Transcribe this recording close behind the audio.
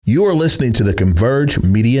You are listening to the Converge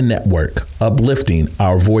Media Network, uplifting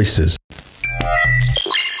our voices.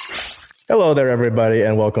 Hello there, everybody,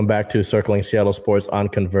 and welcome back to Circling Seattle Sports on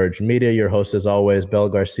Converge Media. Your host, as always, Belle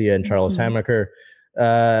Garcia and Charles Hammaker.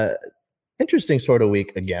 Interesting sort of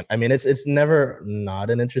week again. I mean, it's never not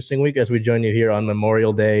an interesting week as we join you here on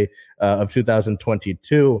Memorial Day of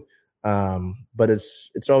 2022. But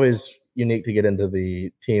it's always unique to get into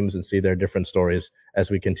the teams and see their different stories as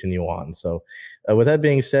we continue on. So with that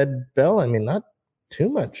being said, Belle, I mean, not too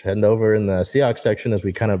much heading over in the Seahawks section as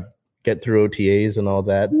we kind of get through OTAs and all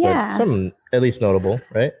that, but some at least notable,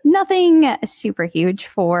 right? Nothing super huge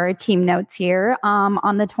for team notes here.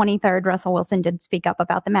 On the 23rd, Russell Wilson did speak up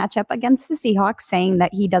about the matchup against the Seahawks, saying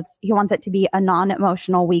that he wants it to be a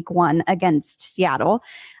non-emotional week one against Seattle.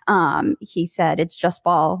 He said it's just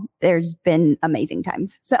ball. There's been amazing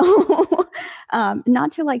times. So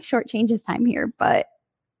not to like shortchange his time here, but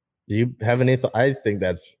do you have any I think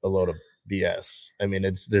that's a load of BS. I mean,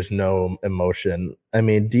 there's no emotion. I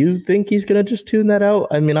mean, do you think he's going to just tune that out?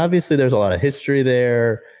 I mean, obviously there's a lot of history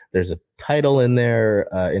there. There's a title in there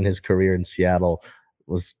in his career in Seattle.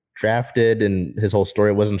 Was drafted and his whole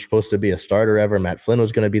story wasn't supposed to be a starter ever. Matt Flynn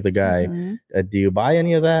was going to be the guy. Do you buy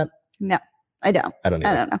any of that? No. I don't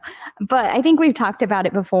know. But I think we've talked about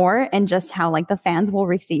it before and just how like the fans will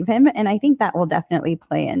receive him. And I think that will definitely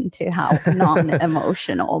play into how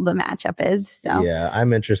non-emotional the matchup is. So yeah,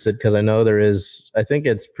 I'm interested because I know I think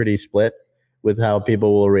it's pretty split with how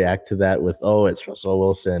people will react to that with, oh, it's Russell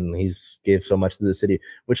Wilson. He's gave so much to the city,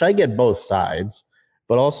 which I get both sides.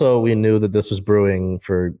 But also we knew that this was brewing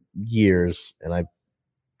for years. And I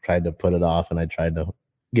tried to put it off and I tried to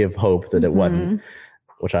give hope that it wasn't.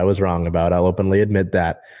 Which I was wrong about. I'll openly admit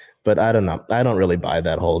that. But I don't know. I don't really buy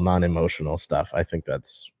that whole non-emotional stuff. I think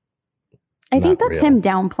that's real. Him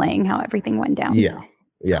downplaying how everything went down. Yeah.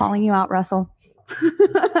 Calling you out, Russell.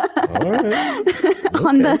 All right. Okay.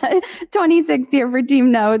 On the 26th here for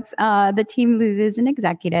team notes, the team loses an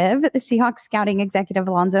executive. The Seahawks scouting executive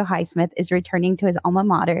Alonzo Highsmith is returning to his alma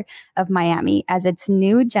mater of Miami as its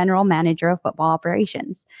new general manager of football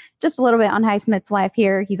operations. Just a little bit on Highsmith's life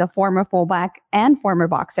here. He's a former fullback and former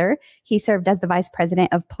boxer. He served as the vice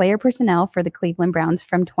president of player personnel for the Cleveland Browns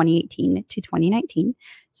from 2018 to 2019.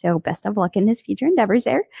 So best of luck in his future endeavors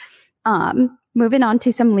there. Moving on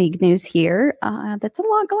to some league news here. That's a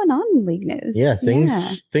lot going on in league news. Yeah,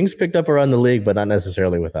 things picked up around the league, but not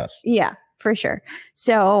necessarily with us. Yeah, for sure.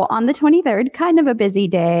 So on the 23rd, kind of a busy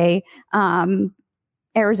day.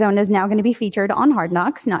 Arizona is now going to be featured on Hard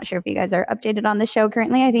Knocks. Not sure if you guys are updated on the show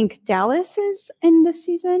currently. I think Dallas is in the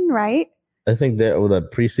season, right? I think that with the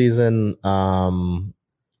preseason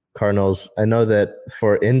Cardinals, I know that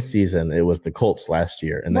for in season, it was the Colts last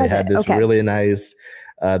year, and they had this really nice.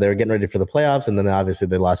 They were getting ready for the playoffs, and then obviously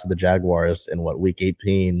they lost to the Jaguars in week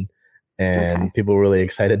 18, and people were really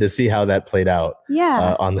excited to see how that played out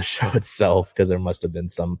on the show itself because there must have been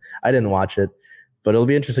some. I didn't watch it, but it'll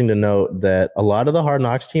be interesting to note that a lot of the Hard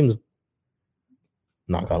Knocks teams,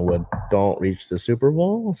 knock on wood, don't reach the Super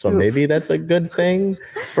Bowl, so maybe that's a good thing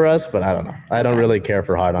for us. But I don't know. I don't really care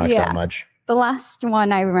for Hard Knocks that much. The last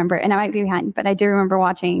one I remember, and I might be behind, but I do remember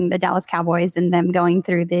watching the Dallas Cowboys and them going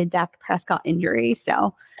through the Dak Prescott injury.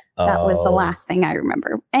 So that was the last thing I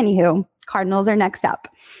remember. Anywho, Cardinals are next up.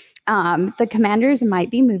 The Commanders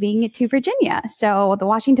might be moving to Virginia. So the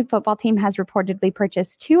Washington football team has reportedly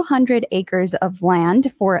purchased 200 acres of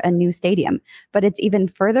land for a new stadium, but it's even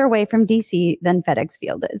further away from DC than FedEx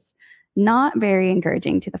Field is. Not very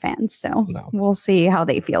encouraging to the fans. So we'll see how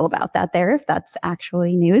they feel about that there, if that's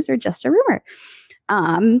actually news or just a rumor.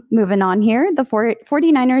 Moving on here, the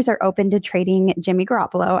 49ers are open to trading Jimmy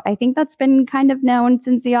Garoppolo. I think that's been kind of known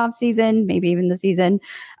since the offseason, maybe even the season.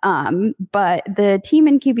 But the team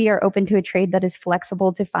and QB are open to a trade that is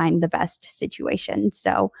flexible to find the best situation.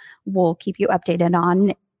 So we'll keep you updated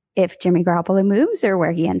on if Jimmy Garoppolo moves or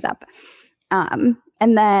where he ends up.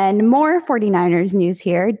 And then more 49ers news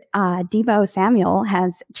here. Deebo Samuel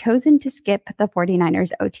has chosen to skip the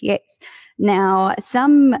 49ers OTAs. Now,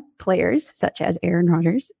 some players, such as Aaron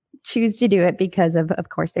Rodgers, choose to do it because of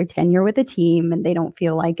course, their tenure with the team, and they don't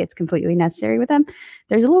feel like it's completely necessary with them.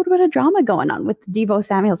 There's a little bit of drama going on with the Deebo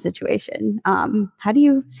Samuel situation. How do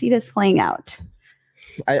you see this playing out?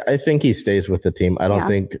 I think he stays with the team. I don't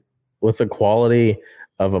think with the quality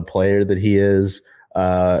of a player that he is,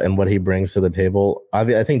 and what he brings to the table.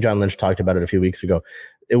 I think John Lynch talked about it a few weeks ago.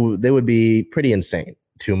 They would be pretty insane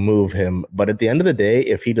to move him. But at the end of the day,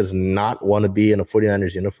 if he does not want to be in a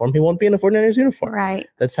 49ers uniform, he won't be in a 49ers uniform. Right.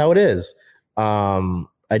 That's how it is.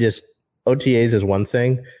 OTAs is one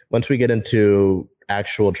thing. Once we get into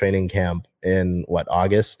actual training camp in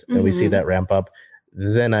August, and we see that ramp up,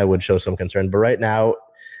 then I would show some concern. But right now,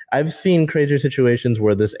 I've seen crazier situations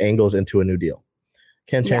where this angles into a new deal.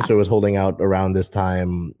 Kam Chancellor was holding out around this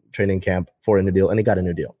time, training camp, for a new deal, and he got a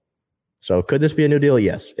new deal. So could this be a new deal?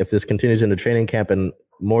 Yes. If this continues into training camp and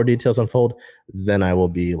more details unfold, then I will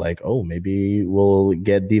be like, oh, maybe we'll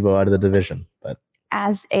get Deebo out of the division. But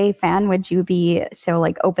as a fan, would you be so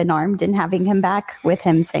like open-armed in having him back, with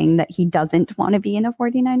him saying that he doesn't want to be in a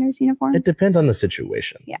 49ers uniform? It depends on the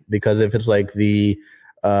situation. Yeah. Because if it's like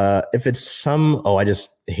if it's some, I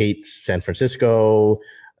just hate San Francisco,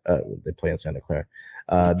 they play in Santa Clara.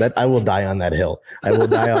 That I will die on that hill. I will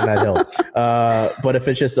die on that hill. But if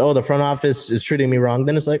it's just, the front office is treating me wrong,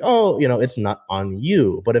 then it's like, it's not on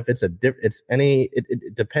you. But if it's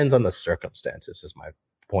it depends on the circumstances is my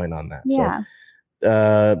point on that. Yeah.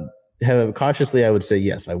 So, cautiously, I would say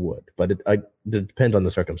yes, I would. But it depends on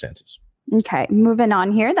the circumstances. Okay, moving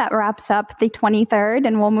on here. That wraps up the 23rd,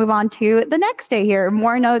 and we'll move on to the next day here.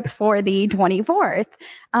 More notes for the 24th.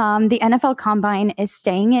 The NFL Combine is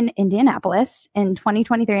staying in Indianapolis. In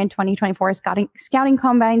 2023 and 2024, scouting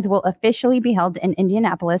combines will officially be held in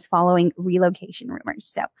Indianapolis following relocation rumors.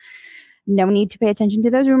 So no need to pay attention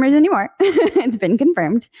to those rumors anymore. It's been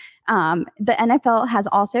confirmed. The NFL has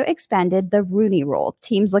also expanded the Rooney Rule.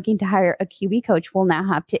 Teams looking to hire a QB coach will now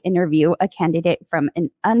have to interview a candidate from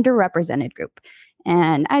an underrepresented group.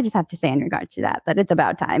 And I just have to say in regards to that it's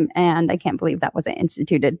about time. And I can't believe that wasn't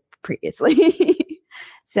instituted previously.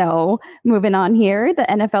 So moving on here, the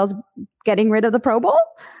NFL's getting rid of the Pro Bowl.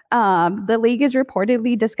 The league is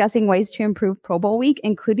reportedly discussing ways to improve Pro Bowl week,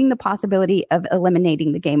 including the possibility of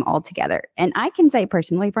eliminating the game altogether. And I can say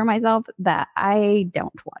personally for myself that I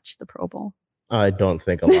don't watch the Pro Bowl. I don't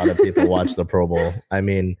think a lot of people watch the Pro Bowl. I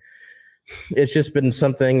mean, it's just been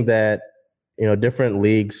something that, different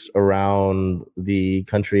leagues around the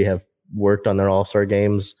country have worked on their all-star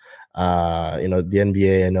games. The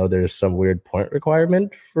NBA, I know there's some weird point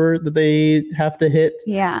requirement that they have to hit.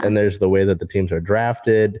 Yeah. And there's the way that the teams are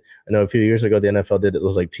drafted. I know a few years ago, the NFL did, it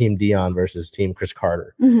was like Team Dion versus Team Chris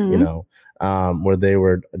Carter, where they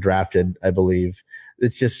were drafted, I believe.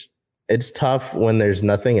 It's tough when there's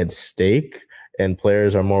nothing at stake and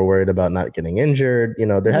players are more worried about not getting injured.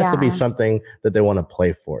 There has to be something that they want to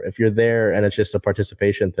play for. If you're there and it's just a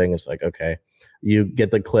participation thing, it's like, okay, you get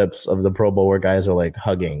the clips of the Pro Bowl where guys are like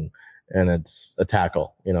hugging and it's a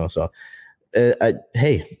tackle, so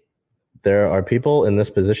hey, there are people in this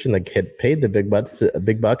position that get paid the big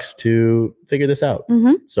bucks to figure this out.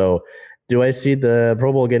 Mm-hmm. So do I see the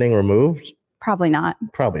Pro Bowl getting removed? Probably not.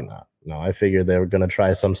 No, I figure they're going to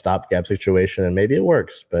try some stopgap situation and maybe it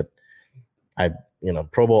works, but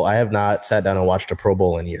Pro Bowl, I have not sat down and watched a Pro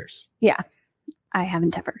Bowl in years. Yeah, I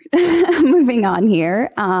haven't ever. Moving on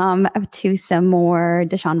here to some more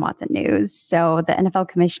Deshaun Watson news. So the NFL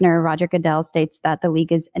commissioner, Roger Goodell, states that the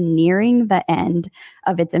league is nearing the end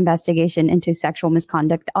of its investigation into sexual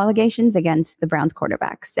misconduct allegations against the Browns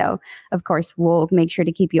quarterback. So, of course, we'll make sure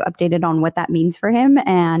to keep you updated on what that means for him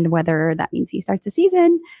and whether that means he starts the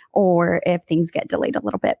season or if things get delayed a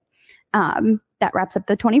little bit. That wraps up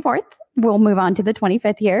the 24th. We'll move on to the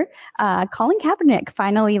 25th here. Colin Kaepernick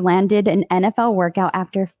finally landed an NFL workout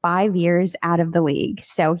after 5 years out of the league.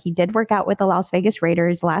 So he did work out with the Las Vegas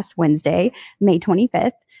Raiders last Wednesday, May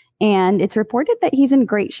 25th. And it's reported that he's in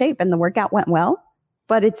great shape and the workout went well.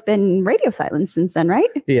 But it's been radio silence since then, right?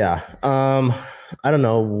 Yeah. I don't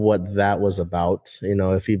know what that was about.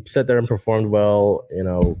 If he sat there and performed well,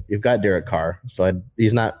 you've got Derek Carr. So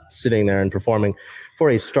he's not sitting there and performing for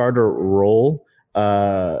a starter role.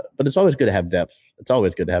 But it's always good to have depth.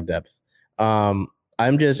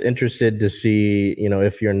 I'm just interested to see,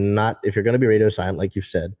 if you're going to be radio silent, like you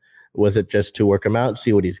said, was it just to work him out,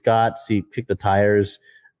 see what he's got, kick the tires,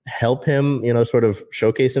 help him, sort of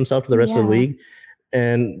showcase himself to the rest of the league.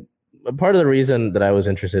 And part of the reason that I was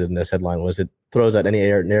interested in this headline was it throws out any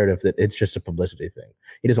narrative that it's just a publicity thing.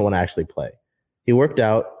 He doesn't want to actually play. He worked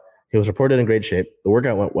out. He was reported in great shape. The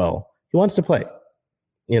workout went well. He wants to play.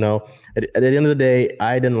 At the end of the day,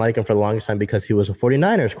 I didn't like him for the longest time because he was a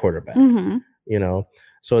 49ers quarterback. Mm-hmm.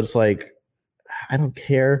 So it's like, I don't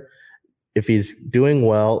care if he's doing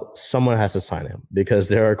well, someone has to sign him because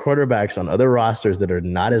there are quarterbacks on other rosters that are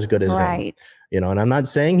not as good as him. And I'm not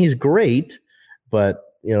saying he's great, but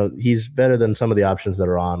he's better than some of the options that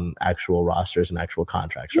are on actual rosters and actual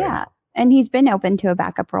contracts right now. And he's been open to a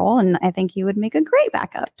backup role, and I think he would make a great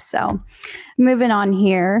backup. So moving on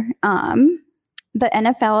here, the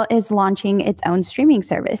NFL is launching its own streaming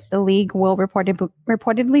service. The league will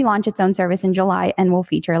reportedly launch its own service in July and will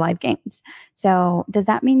feature live games. So does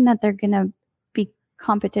that mean that they're going to be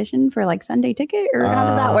competition for like Sunday Ticket, or how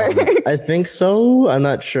does that work? I think so. I'm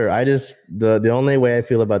not sure. I just the only way I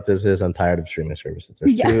feel about this is I'm tired of streaming services.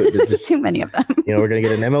 There's too many of them. We're gonna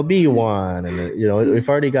get an MLB one, and we've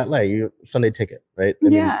already got like Sunday Ticket, right? I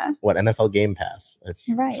mean, what NFL Game Pass?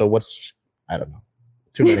 Right. So I don't know.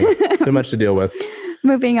 Too much to deal with.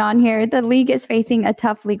 Moving on here, the league is facing a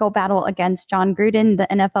tough legal battle against Jon Gruden. The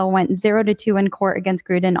NFL went 0-2 in court against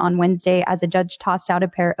Gruden on Wednesday as a judge tossed out a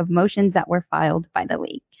pair of motions that were filed by the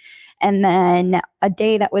league. And then a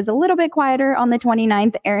day that was a little bit quieter on the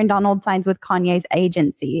 29th, Aaron Donald signs with Kanye's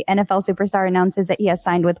agency. NFL superstar announces that he has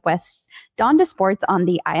signed with Wes Donda Sports on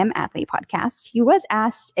the I Am Athlete podcast. He was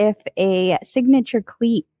asked if a signature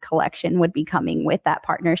cleat collection would be coming with that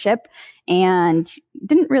partnership and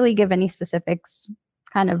didn't really give any specifics.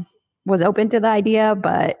 Kind of was open to the idea,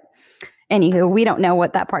 but anywho, we don't know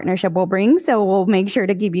what that partnership will bring, so we'll make sure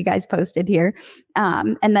to keep you guys posted here.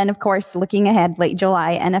 And then, of course, looking ahead, late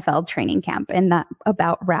July NFL training camp, and that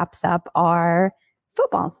about wraps up our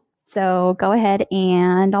football. So go ahead,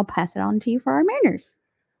 and I'll pass it on to you for our Mariners.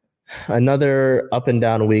 Another up and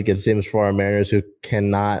down week, it seems, for our Mariners, who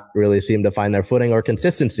cannot really seem to find their footing or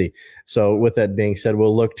consistency. So with that being said,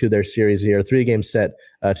 we'll look to their series here, 3-game set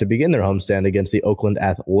to begin their homestand against the Oakland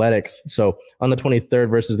Athletics. So on the 23rd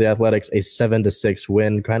versus the Athletics, a 7-6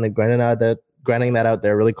 win, kind of grinding that out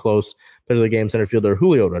there really close. Player of the game, center fielder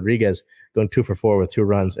Julio Rodriguez going 2 for 4 with 2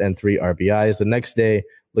 runs and 3 RBIs. The next day,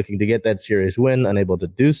 looking to get that series win, unable to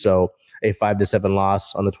do so. A 5-7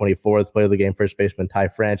 loss on the 24th. Player of the game, first baseman Ty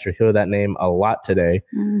France. You'll hear that name a lot today.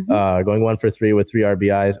 Mm-hmm. Going 1 for 3 with 3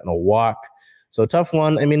 RBIs and a walk. So tough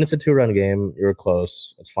one. I mean, it's a 2-run game. You were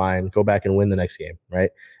close. It's fine. Go back and win the next game,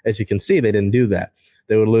 right? As you can see, they didn't do that.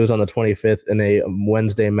 They would lose on the 25th in a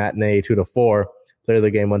Wednesday matinee 2-4. Player of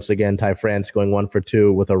the game, once again, Ty France going 1 for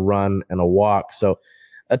 2 with a run and a walk. So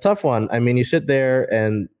a tough one. I mean, you sit there,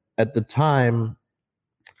 and at the time,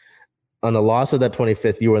 on the loss of that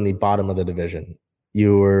 25th, you were in the bottom of the division.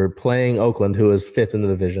 You were playing Oakland, who is 5th in the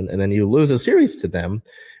division, and then you lose a series to them,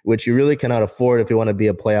 which you really cannot afford if you want to be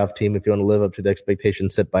a playoff team, if you want to live up to the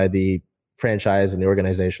expectations set by the franchise and the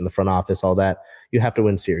organization, the front office, all that. You have to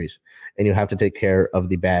win series, and you have to take care of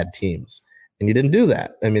the bad teams. And you didn't do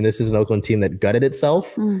that. I mean, this is an Oakland team that gutted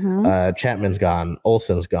itself. Mm-hmm. Chapman's gone.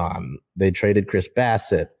 Olsen's gone. They traded Chris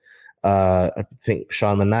Bassett. I think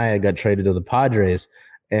Sean Manaea got traded to the Padres.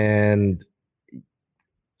 And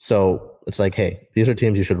so it's like, hey, these are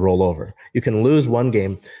teams you should roll over. You can lose one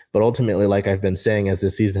game, but ultimately, like I've been saying, as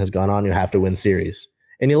this season has gone on, you have to win series.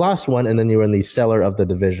 And you lost one, and then you were in the cellar of the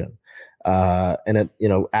division. And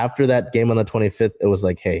after that game on the 25th, it was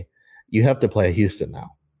like, hey, you have to play Houston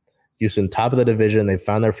now. Houston, top of the division. They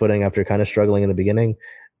found their footing after kind of struggling in the beginning.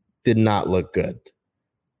 Did not look good.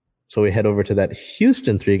 So we head over to that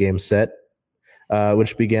Houston 3-game set,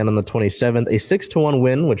 which began on the 27th, a 6-1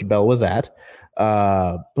 win, which Bell was at.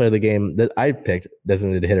 Player of the game that I picked,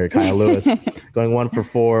 designated hitter Kyle Lewis, going 1 for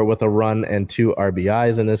 4 with a run and 2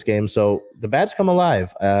 RBIs in this game. So the bats come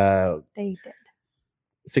alive. They did.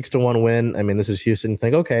 6-1 win. I mean, this is Houston. You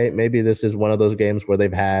think, okay, maybe this is one of those games where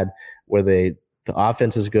the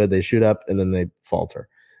offense is good, they shoot up, and then they falter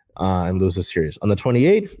and lose the series. On the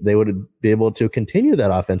 28th, they would be able to continue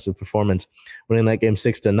that offensive performance, winning that game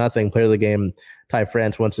 6-0. Player of the game, Ty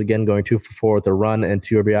France, once again going 2 for 4 with a run and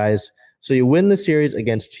 2 RBIs. So you win the series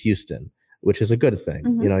against Houston, which is a good thing.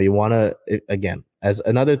 Mm-hmm. You want to, again, as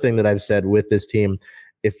another thing that I've said with this team,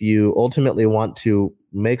 if you ultimately want to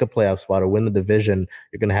make a playoff spot or win the division,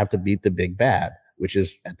 you're going to have to beat the big bad, which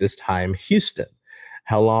is at this time Houston.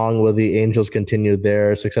 How long will the Angels continue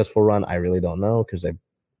their successful run? I really don't know, because they've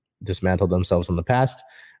dismantled themselves in the past.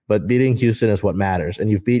 But beating Houston is what matters.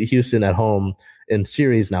 And you've beat Houston at home in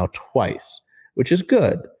series now twice, which is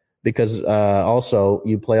good, because also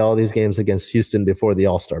you play all these games against Houston before the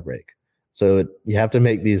All-Star break. So you have to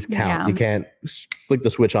make these count. Yeah. You can't flick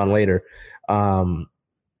the switch on later.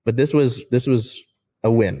 But this was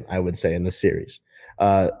a win, I would say, in this series.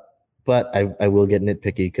 But I will get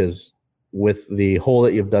nitpicky, because with the hole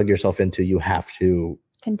that you've dug yourself into, you have to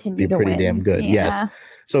continue be pretty damn good. Yeah. Yes.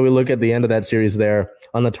 So we look at the end of that series there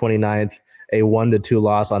on the 29th, a 1-2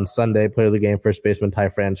 loss on Sunday. Player of the game, first baseman Ty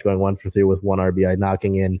France, going 1 for 3 with 1 RBI,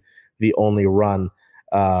 knocking in the only run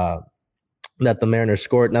that the Mariners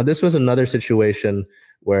scored. Now, this was another situation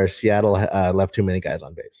where Seattle left too many guys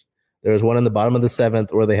on base. There was one in the bottom of the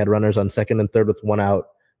 7th where they had runners on 2nd and 3rd with 1 out.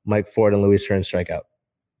 Mike Ford and Luis Hearn strike out.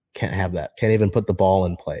 Can't have that. Can't even put the ball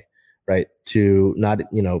in play, right? To not,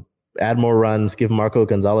 add more runs, give Marco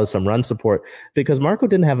Gonzalez some run support, because Marco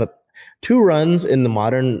didn't have 2 runs in the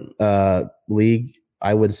modern league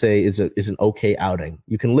I would say is an okay outing.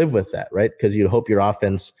 You can live with that, right? Because you hope your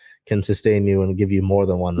offense can sustain you and give you more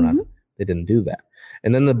than one run. They didn't do that.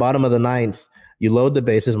 And then the bottom of the ninth, you load the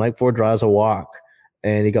bases. Mike Ford draws a walk,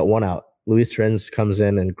 and he got one out. Luis Torrens comes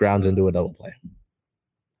in and grounds into a double play.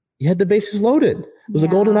 You had the bases loaded. It was a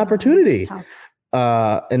golden opportunity.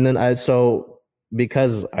 And then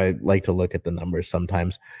because I like to look at the numbers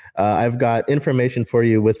sometimes, I've got information for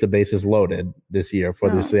you with the bases loaded this year for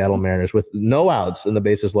the Seattle Mariners with no outs and the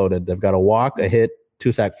bases loaded. They've got a walk, a hit,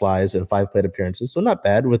 2 sac flies, and 5 plate appearances. So not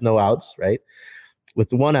bad with no outs, right?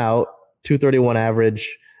 With 1 out, 231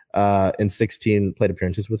 average, and 16 plate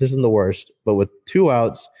appearances, which isn't the worst. But with 2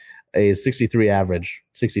 outs, a 63 average,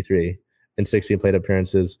 63, and 16 plate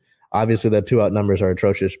appearances. Obviously, the 2 out numbers are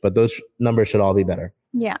atrocious, but those numbers should all be better.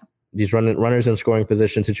 Yeah. These runners in scoring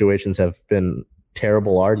position situations have been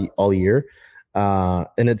terrible all year.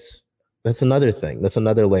 And that's another thing. That's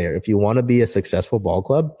another layer. If you want to be a successful ball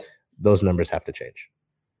club, those numbers have to change.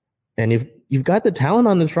 And you've got the talent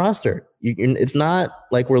on this roster. It's not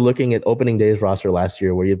like we're looking at opening day's roster last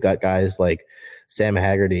year where you've got guys like Sam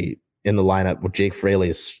Haggerty in the lineup with Jake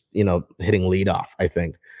Fraley's, hitting leadoff, I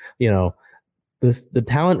think. The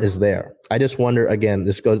talent is there. I just wonder, again,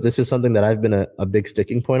 this is something that I've been a big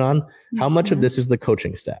sticking point on. How much of this is the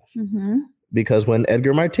coaching staff? Because when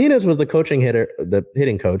Edgar Martinez was the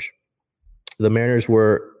hitting coach, the Mariners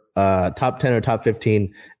were top 10 or top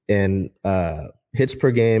 15 in hits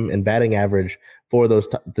per game and batting average for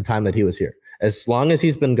the time that he was here. As long as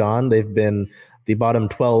he's been gone, they've been the bottom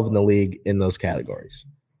 12 in the league in those categories.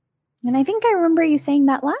 And I think I remember you saying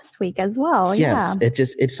that last week as well. Yes,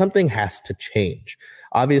 it's something has to change.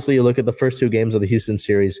 Obviously, you look at the first 2 games of the Houston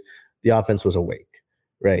series, the offense was awake,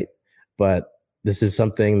 right? But this is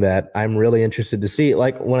something that I'm really interested to see.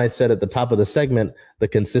 Like when I said at the top of the segment, the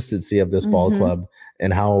consistency of this ball club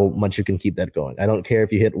and how much you can keep that going. I don't care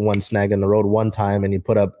if you hit one snag in the road one time and you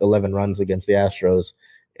put up 11 runs against the Astros,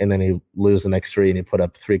 and then you lose the next 3 and you put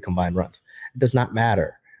up 3 combined runs. It does not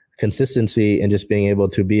matter. Consistency and just being able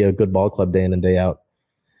to be a good ball club day in and day out.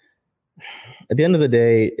 At the end of the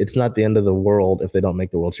day, it's not the end of the world if they don't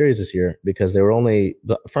make the World Series this year, because the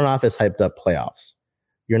front office hyped up playoffs.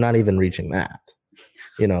 You're not even reaching that.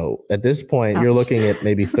 At this point, you're looking at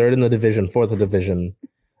maybe 3rd in the division, 4th in the division.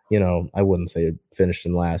 I wouldn't say you're finished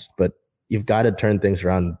in last, but you've got to turn things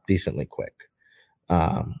around decently quick.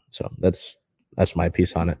 So that's my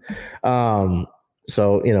piece on it.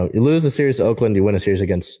 So, you lose the series to Oakland, you win a series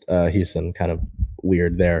against Houston, kind of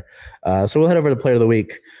weird there. So we'll head over to Player of the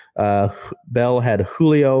Week. Bell had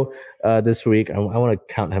Julio this week. I want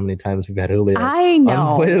to count how many times we've had Julio. I know.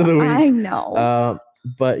 On Player of the Week. I know.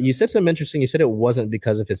 But you said something interesting. You said it wasn't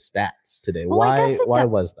because of his stats today. Well, why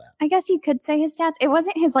was that? I guess you could say his stats. It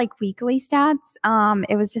wasn't his weekly stats.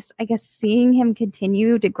 It was just, I guess, seeing him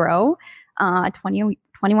continue to grow.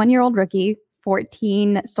 21-year-old rookie.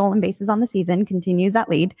 14 stolen bases on the season, continues that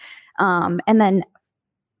lead. And then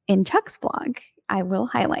in Chuck's blog, I will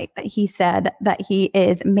highlight that he said that he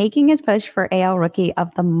is making his push for AL Rookie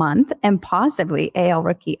of the Month and possibly AL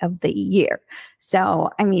Rookie of the Year.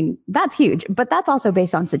 So, I mean, that's huge, but that's also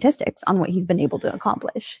based on statistics on what he's been able to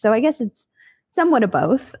accomplish. So I guess it's somewhat of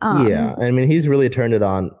both. Yeah, I mean, he's really turned it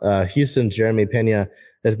on. Houston's Jeremy Pena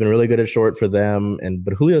has been really good at short for them,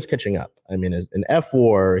 but Julio's catching up. I mean, in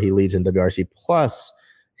F4, he leads in WRC plus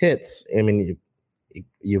hits. I mean,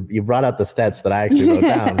 you brought out the stats that I actually wrote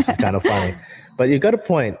down, which is kind of funny. But you've got a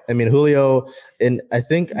point. I mean, Julio, and I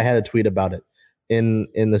think I had a tweet about it. In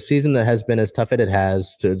the season that has been as tough as it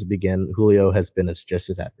has to begin, Julio has been just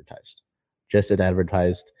as advertised.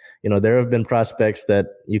 There have been prospects that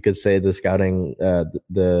you could say the scouting,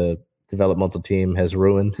 the developmental team has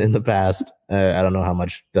ruined in the past. I don't know how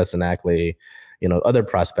much Dustin Ackley, other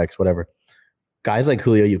prospects, whatever. Guys like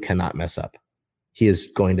Julio, you cannot mess up. He is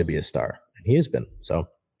going to be a star, and he has been. So,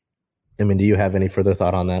 I mean, do you have any further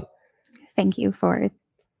thought on that? Thank you for,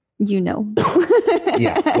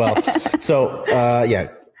 Yeah, well, so,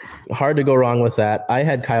 hard to go wrong with that. I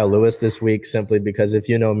had Kyle Lewis this week simply because if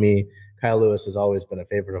you know me, Kyle Lewis has always been a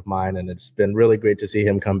favorite of mine, and it's been really great to see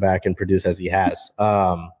him come back and produce as he has.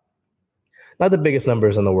 Not the biggest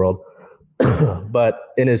numbers in the world, but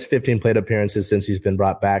in his 15 plate appearances since he's been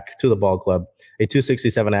brought back to the ball club, a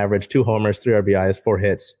 267 average, 2 homers, 3 RBIs, 4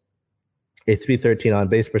 hits, a 313 on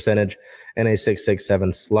base percentage, and a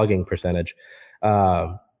 667 slugging percentage.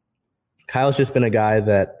 Kyle's just been a guy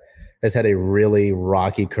that has had a really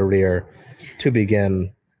rocky career to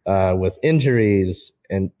begin with injuries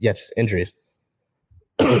and just injuries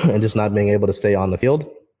and just not being able to stay on the field.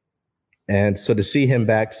 And so to see him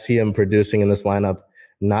back, see him producing in this lineup,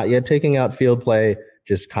 not yet taking out field play,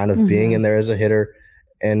 just kind of being in there as a hitter,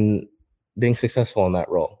 and being successful in that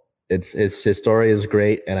role. His story is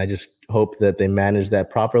great, and I just hope that they manage that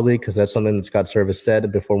properly, because that's something that Scott Service said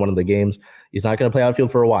before one of the games. He's not going to play outfield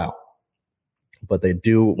for a while, but they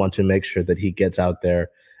do want to make sure that he gets out there,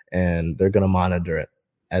 and they're going to monitor it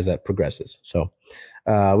as that progresses. So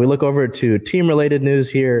we look over to team-related news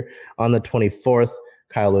here on the 24th.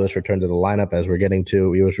 Kyle Lewis returned to the lineup, as we're getting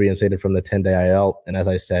to. He was reinstated from the 10-day IL, and as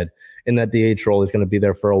I said, in that DH role, he's going to be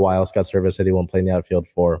there for a while. Scott Service said he won't play in the outfield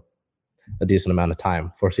for a decent amount of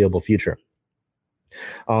time, foreseeable future.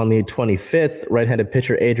 On the 25th, right-handed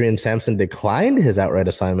pitcher Adrian Sampson declined his outright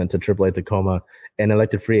assignment to AAA Tacoma and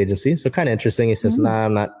elected free agency. So kind of interesting. He says, "Nah,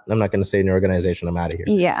 I'm not going to stay in your organization. I'm out of here."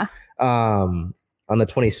 Yeah. On the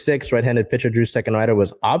 26th, right-handed pitcher Drew Steckenrider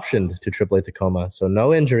was optioned to AAA Tacoma. So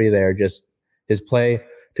no injury there. Just his play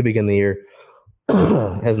to begin the year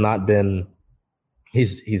has not been.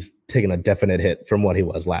 He's taken a definite hit from what he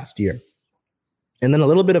was last year. And then a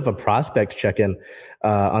little bit of a prospect check-in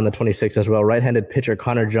on the 26th as well. Right-handed pitcher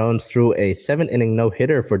Connor Jones threw a 7-inning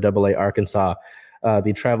no-hitter for AA Arkansas.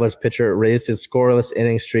 The Travelers pitcher raised his scoreless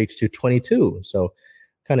inning streaks to 22. So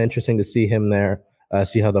kind of interesting to see him there,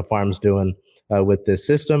 see how the farm's doing with this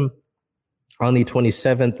system. On the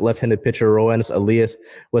 27th, left-handed pitcher Roenis Elias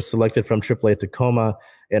was selected from AAA Tacoma,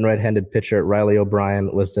 and right-handed pitcher Riley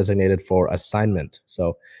O'Brien was designated for assignment.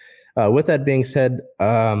 So with that being said,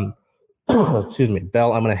 excuse me,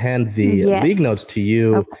 Belle, I'm going to hand the league notes to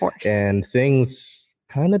you. Of course. And things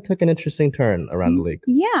kind of took an interesting turn around the league.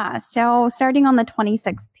 Yeah. So starting on the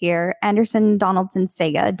 26th here, Anderson Donaldson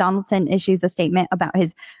Sega. Donaldson issues a statement about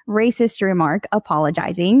his racist remark,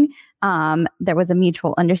 apologizing. There was a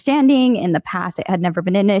mutual understanding. In the past, it had never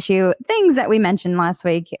been an issue. Things that we mentioned last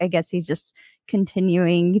week. I guess he's just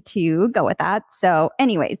continuing to go with that. So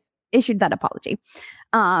anyways, issued that apology.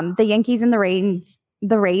 The Yankees and the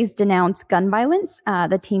Rays denounce gun violence.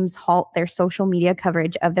 The teams halt their social media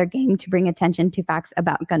coverage of their game to bring attention to facts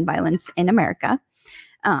about gun violence in America.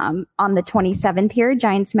 On the 27th here,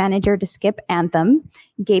 Giants manager to skip anthem,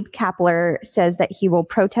 Gabe Kapler, says that he will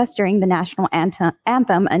protest during the national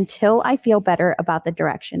anthem until I feel better about the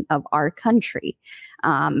direction of our country.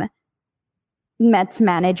 Mets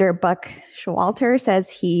manager Buck Showalter says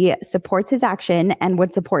he supports his action and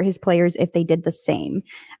would support his players if they did the same.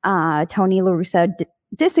 Tony La Russa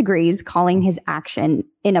disagrees, calling his action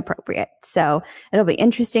inappropriate. So it'll be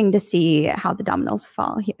interesting to see how the dominoes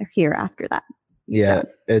fall here after that. Yeah,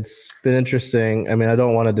 it's been interesting. I mean, I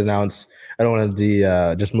don't want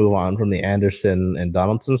to just move on from the Anderson and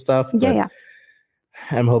Donaldson stuff. Yeah.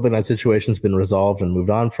 I'm hoping that situation's been resolved and moved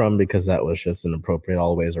on from, because that was just inappropriate all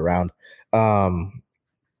the ways around.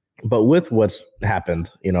 But with what's happened,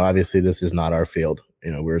 obviously this is not our field.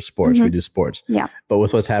 We're sports, we do sports. Yeah. But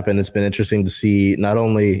with what's happened, it's been interesting to see not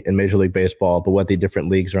only in Major League Baseball, but what the different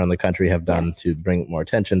leagues around the country have done to bring more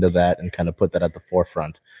attention to that and kind of put that at the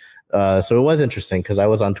forefront. So it was interesting, because I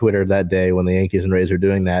was on Twitter that day when the Yankees and Rays were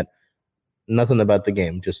doing that. Nothing about the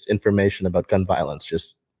game, just information about gun violence,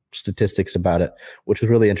 just statistics about it, which was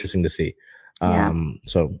really interesting to see.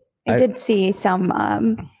 So I did see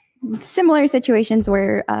some similar situations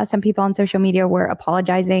where some people on social media were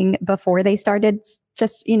apologizing before they started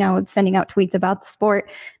just, sending out tweets about the sport,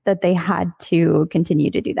 that they had to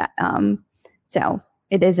continue to do that. So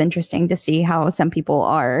it is interesting to see how some people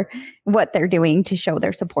what they're doing to show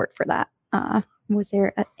their support for that. Was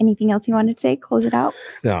there anything else you wanted to say? Close it out?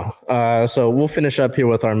 No. So we'll finish up here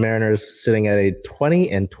with our Mariners sitting at a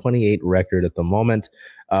 20-28 record at the moment,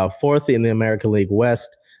 fourth in the American League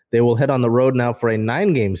West. They will head on the road now for a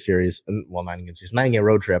 9-game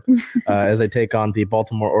road trip as they take on the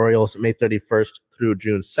Baltimore Orioles May 31st through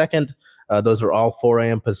June 2nd. Those are all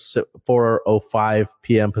 4:05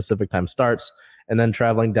 p.m. Pacific time starts, and then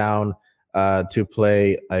traveling down to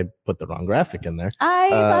play. I put the wrong graphic in there.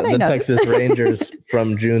 The Texas Rangers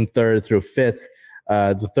from June 3rd through 5th.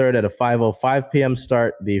 The third at a 5:05 p.m.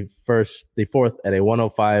 start. The fourth at a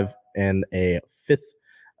 1:05, and a fifth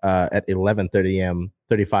at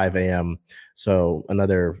 11:35 a.m. So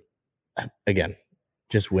another, again,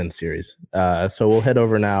 just win series. So we'll head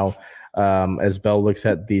over now as Belle looks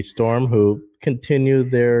at the Storm, who continue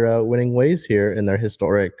their winning ways here in their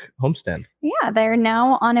historic homestand. Yeah, they're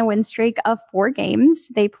now on a win streak of 4 games.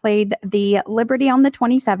 They played the Liberty on the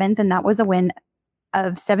 27th, and that was a win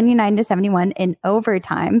of 79-71 in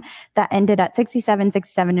overtime. That ended at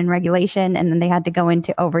 67-67 in regulation, and then they had to go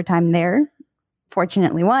into overtime there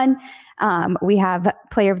fortunately won. We have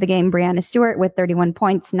player of the game, Breanna Stewart, with 31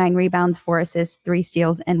 points, 9 rebounds, 4 assists, 3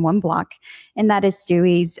 steals, and 1 block. And that is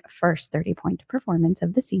Stewie's first 30-point performance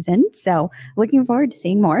of the season. So looking forward to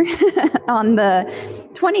seeing more. On the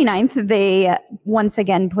 29th, they once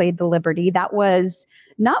again played the Liberty. That was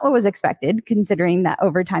not what was expected, considering that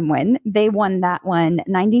overtime win. They won that one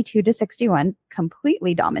 92-61,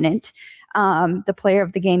 completely dominant. The player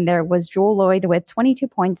of the game there was Jewell Loyd with 22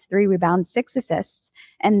 points, 3 rebounds, 6 assists.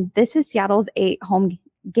 And this is Seattle's 8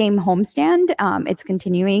 game homestand. It's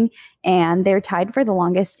continuing, and they're tied for the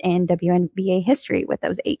longest in WNBA history with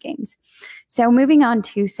those 8 games. So moving on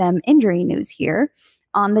to some injury news here.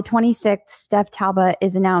 On the 26th, Steph Talbot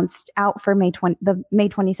is announced out for the May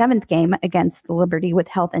 27th game against the Liberty with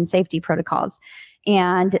health and safety protocols.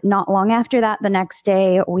 And not long after that, the next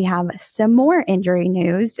day, we have some more injury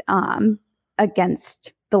news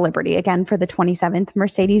against the Liberty. Again, for the 27th,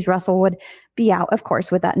 Mercedes Russell would be out, of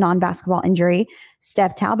course, with that non-basketball injury.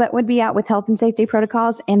 Steph Talbot would be out with health and safety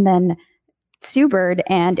protocols. And then Sue Bird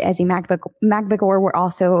and Ezi Magbegor were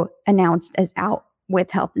also announced as out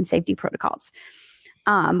with health and safety protocols.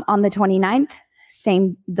 On the 29th,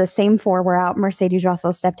 the same 4 were out: Mercedes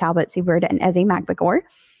Russell, Steph Talbot, Sue Bird, and Ezi Magbegor.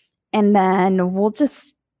 And then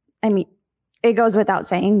it goes without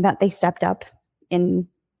saying that they stepped up in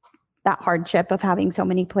that hardship of having so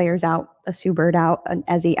many players out, a Sue Bird out, an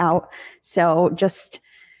Ezi out. So just,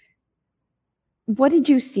 what did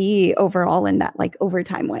you see overall in that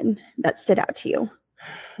overtime win that stood out to you?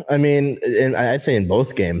 I mean, I'd say in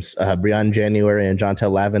both games, Breann January and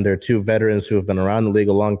Jontel Lavender, 2 veterans who have been around the league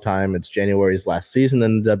a long time. It's January's last season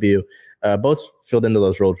in the W. Both filled into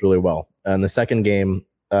those roles really well. In the second game,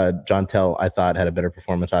 Jontel, I thought, had a better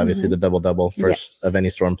performance. Obviously, the double-double, first of any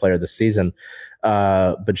Storm player this season.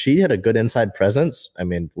 But she had a good inside presence. I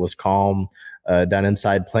mean, was calm down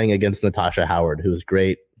inside, playing against Natasha Howard, who's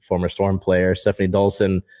great, former Storm player. Stephanie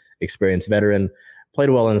Dolson, experienced veteran, played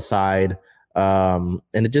well inside. And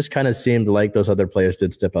it just kind of seemed like those other players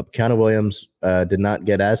did step up. Kiana Williams did not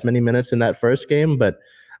get as many minutes in that first game, but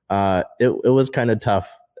it was kind of tough.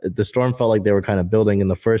 The Storm felt like they were kind of building in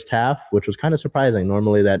the first half, which was kind of surprising.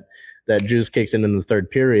 Normally that juice kicks in the third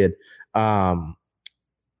period. But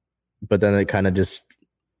then it kind of just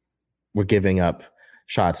were giving up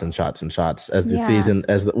shots and shots and shots as the season,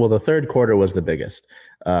 the third quarter was the biggest.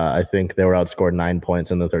 I think they were outscored 9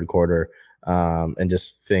 points in the third quarter, and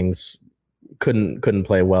just things couldn't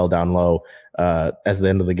play well down low as the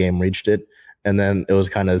end of the game reached it. And then it was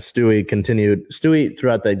kind of Stewie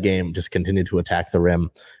throughout that game just continued to attack the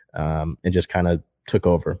rim, and just kind of took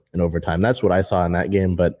over in overtime. That's what I saw in that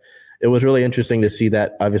game. But it was really interesting to see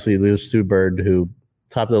that obviously lose Sue Bird, who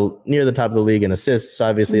near the top of the league in assists,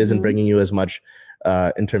 obviously isn't bringing you as much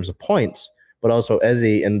in terms of points, but also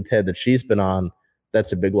Ezi and Ted that she's been on,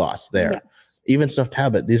 that's a big loss there. Yes. Even Steph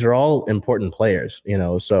Talbot, these are all important players,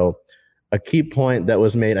 so a key point that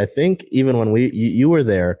was made, I think, even when you were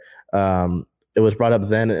there, it was brought up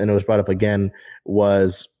then and it was brought up again,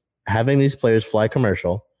 was having these players fly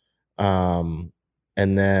commercial, and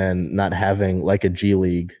then not having like a G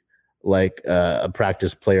League, like a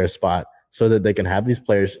practice player spot, so that they can have these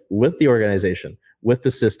players with the organization, with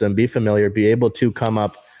the system, be familiar, be able to come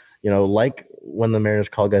up, like when the Mariners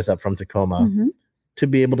call guys up from Tacoma, to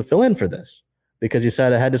be able to fill in for this. Because you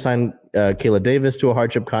said I had to sign Kayla Davis to a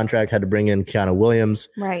hardship contract, had to bring in Kiana Williams,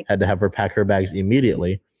 had to have her pack her bags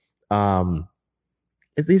immediately.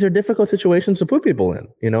 These are difficult situations to put people in.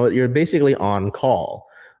 You're basically on call.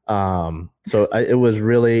 It was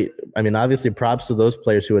really, obviously props to those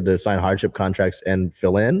players who had to sign hardship contracts and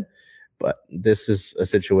fill in. But this is a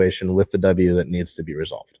situation with the W that needs to be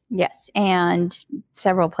resolved. Yes, and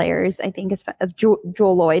several players, I think, Jewell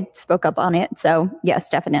Loyd spoke up on it. So, yes,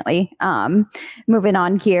 definitely. Moving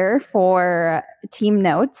on here for team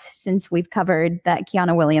notes, since we've covered that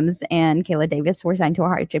Kiana Williams and Kayla Davis were signed to a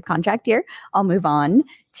hardship contract here, I'll move on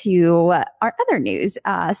to our other news.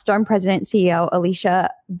 Storm President CEO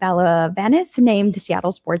Alicia Balavanis named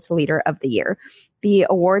Seattle Sports Leader of the Year. The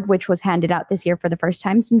award, which was handed out this year for the first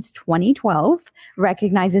time since 2012,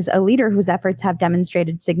 recognizes a leader whose efforts have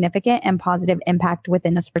demonstrated significant and positive impact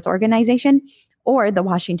within a sports organization or the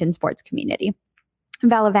Washington sports community.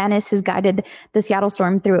 Balavanis has guided the Seattle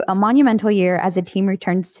Storm through a monumental year as a team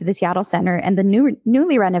returns to the Seattle Center and the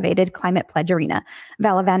newly renovated Climate Pledge Arena.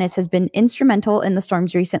 Balavanis has been instrumental in the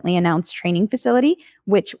Storm's recently announced training facility,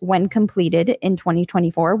 which, when completed in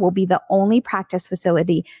 2024, will be the only practice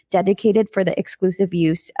facility dedicated for the exclusive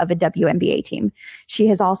use of a WNBA team. She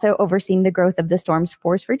has also overseen the growth of the Storm's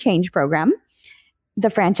Force for Change program, the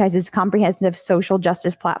franchise's comprehensive social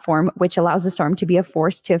justice platform, which allows the Storm to be a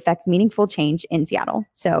force to affect meaningful change in Seattle.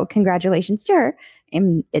 So congratulations to her,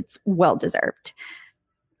 and it's well-deserved.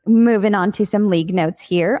 Moving on to some league notes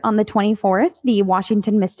here. On the 24th, the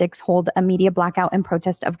Washington Mystics hold a media blackout in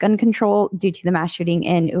protest of gun control due to the mass shooting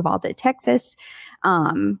in Uvalde, Texas.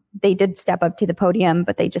 They did step up to the podium,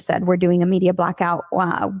 but they just said, we're doing a media blackout.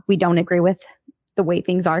 We don't agree with the way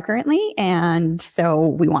things are currently, and so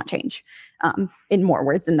we want change. In more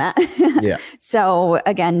words than that. Yeah. So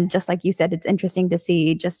again, just like you said, it's interesting to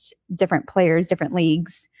see just different players, different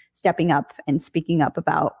leagues stepping up and speaking up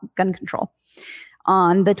about gun control.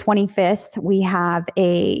 On the 25th, we have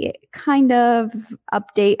a kind of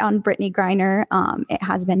update on Brittney Griner. It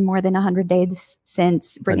has been more than 100 days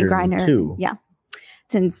since Brittney Griner. Yeah.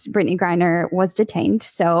 Since Brittney Griner was detained.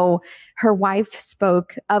 So her wife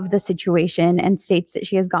spoke of the situation and states that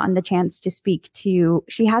she hasn't gotten the chance to speak to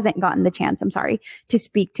Brittney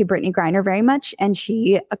Griner very much. And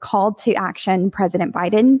she called to action President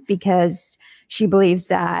Biden because she believes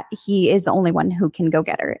that he is the only one who can go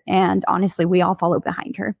get her. And honestly, we all follow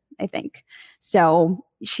behind her, I think. So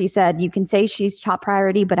she said, you can say she's top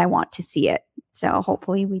priority, but I want to see it. So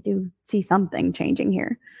hopefully we do see something changing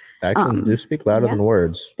here. Actions do speak louder than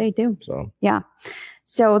words. They do. So yeah.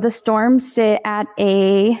 So the Storm sit at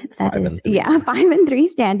a 5-3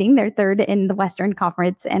 standing. They're third in the Western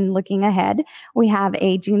Conference. And looking ahead, we have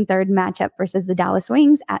a June 3rd matchup versus the Dallas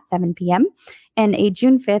Wings at 7 p.m. and a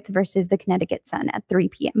June 5th versus the Connecticut Sun at 3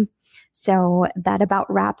 p.m. So that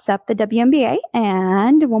about wraps up the WNBA,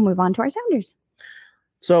 and we'll move on to our Sounders.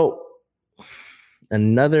 So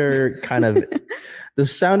another kind of the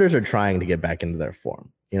Sounders are trying to get back into their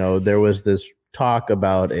form. You know, there was this talk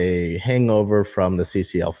about a hangover from the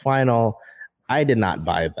CCL final. I did not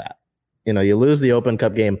buy that. You know, you lose the Open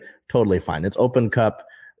Cup game, totally fine. It's Open Cup.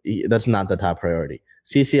 That's not the top priority.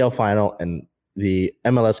 CCL final and the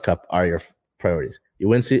MLS Cup are your priorities. You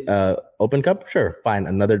win Open Cup, sure, fine.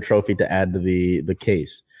 Another trophy to add to the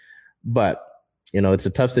case. But, you know, it's a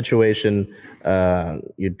tough situation.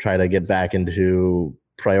 You try to get back into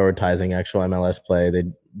prioritizing actual MLS play. They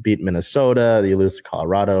beat Minnesota. You lose to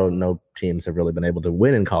Colorado. No teams have really been able to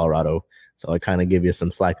win in Colorado. So I kind of give you some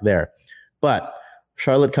slack there. But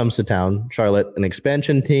Charlotte comes to town. Charlotte, an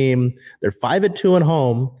expansion team. They're 5-2 at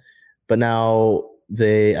home. But now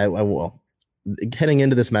heading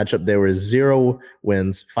into this matchup, there were 0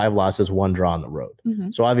 wins, 5 losses, 1 draw on the road.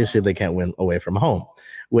 Mm-hmm. So obviously they can't win away from home.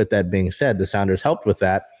 With that being said, the Sounders helped with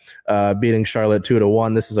that, beating Charlotte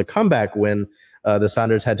 2-1. This is a comeback win. The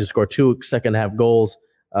Sounders had to score 2 second-half goals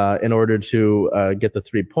in order to get the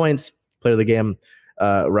 3 points. Player of the game,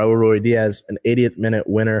 Raul Ruidiaz, an 80th minute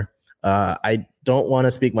winner. I don't want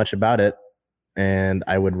to speak much about it, and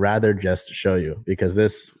I would rather just show you because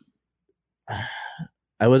this.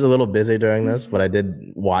 I was a little busy during this, but I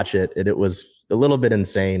did watch it. It was a little bit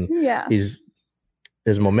insane. Yeah,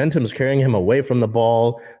 his momentum's carrying him away from the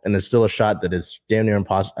ball, and there's still a shot that is damn near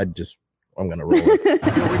impossible. I'm gonna roll it.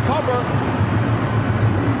 He'll recover.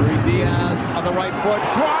 Ruidiaz on the right foot,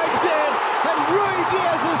 drives in, and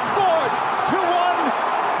Ruidiaz has scored. 2-1,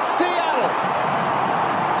 Seattle.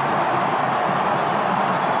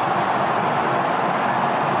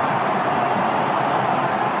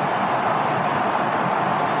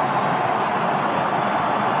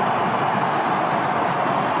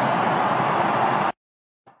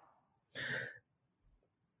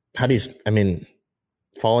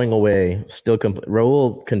 Falling away, still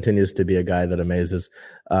Raul continues to be a guy that amazes.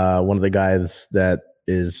 One of the guys that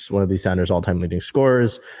is one of these Sounders' all-time leading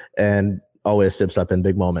scorers and always steps up in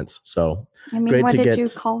big moments. So what did you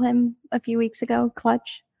call him a few weeks ago?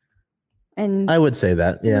 Clutch? And I would say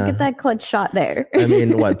that, yeah. Look at that clutch shot there.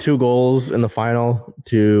 2 goals in the final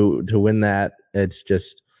to win that. It's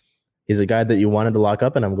just, he's a guy that you wanted to lock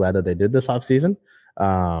up, and I'm glad that they did this offseason.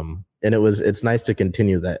 And it's nice to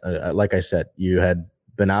continue that. Like I said, you had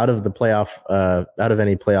been out of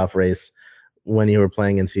any playoff race when you were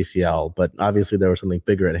playing in CCL, but obviously there was something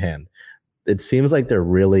bigger at hand. It seems like they're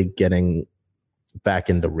really getting back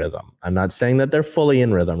into rhythm. I'm not saying that they're fully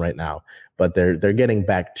in rhythm right now, but they're getting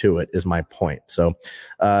back to it is my point. So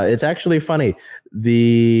it's actually funny.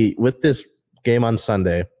 With this game on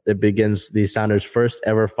Sunday, it begins the Sounders' first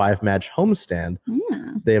ever 5-match homestand.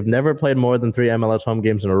 They have never played more than 3 MLS home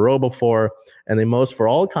games in a row before, and the most for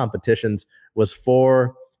all competitions was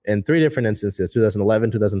 4 in 3 different instances,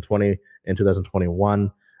 2011, 2020, and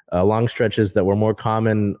 2021. Long stretches that were more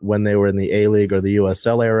common when they were in the A-League or the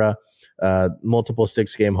USL era, multiple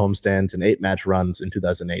 6-game homestands and 8-match runs in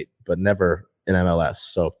 2008, but never in MLS.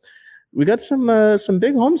 So we got some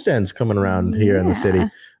big homestands coming around here in the city.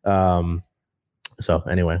 So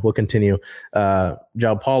anyway, we'll continue.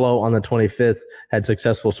 João Paulo on the 25th had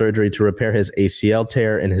successful surgery to repair his ACL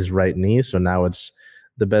tear in his right knee. So now it's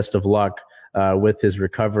the best of luck with his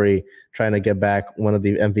recovery, trying to get back one of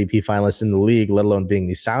the MVP finalists in the league, let alone being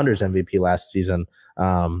the Sounders MVP last season.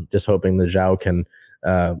 Just hoping that João can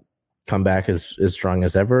come back as strong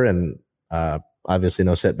as ever, and obviously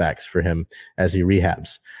no setbacks for him as he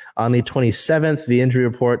rehabs. On the 27th, the injury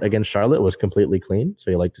report against Charlotte was completely clean, so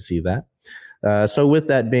you like to see that. So with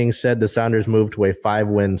that being said, the Sounders moved to a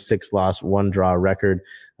 5-win, 6-loss, 1-draw record.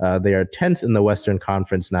 They are 10th in the Western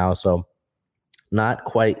Conference now, so not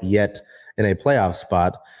quite yet in a playoff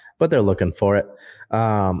spot, but they're looking for it.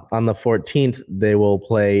 On the 14th, they will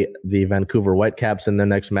play the Vancouver Whitecaps in their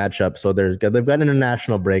next matchup. So they've got an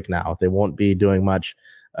international break now. They won't be doing much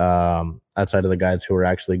outside of the guys who are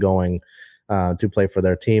actually going to play for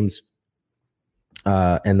their teams.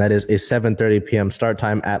 And that is a 7:30 p.m. start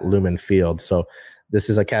time at Lumen Field. So this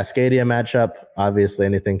is a Cascadia matchup. Obviously,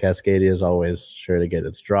 anything Cascadia is always sure to get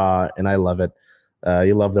its draw, and I love it.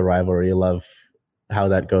 You love the rivalry. You love how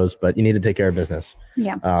that goes, but you need to take care of business.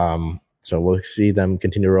 Yeah. So we'll see them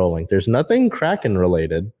continue rolling. There's nothing Kraken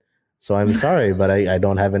related, so I'm sorry, but I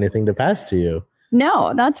don't have anything to pass to you.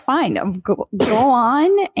 No, that's fine. Go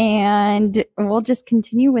on, and we'll just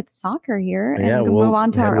continue with soccer here, and we'll move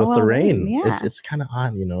on to our with the Reign. Yeah. It's kind of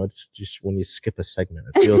odd, It's just when you skip a segment,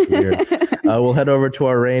 it feels weird. We'll head over to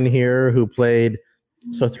our Reign here, who played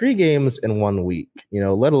 3 games in 1 week.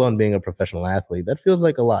 Let alone being a professional athlete, that feels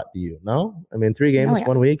like a lot to you. No, I mean 3 games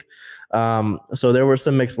 1 week. So there were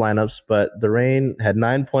some mixed lineups, but the Reign had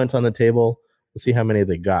 9 points on the table. We'll see how many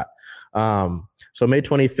they got. So May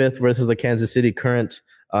 25th versus the Kansas City Current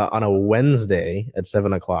on a Wednesday at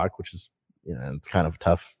 7:00, which is it's kind of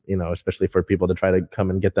tough, especially for people to try to come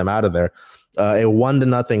and get them out of there. A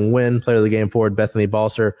 1-0 win. Player of the game forward Bethany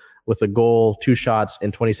Balcer with a goal, 2 shots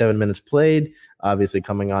in 27 minutes played. Obviously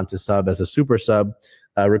coming on to sub as a super sub,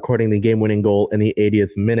 recording the game-winning goal in the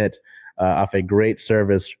 80th minute off a great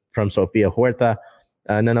service from Sofia Huerta.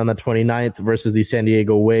 And then on the 29th versus the San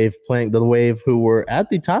Diego Wave, playing the Wave, who were at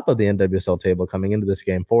the top of the NWSL table coming into this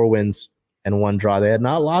game, 4 wins and 1 draw. They had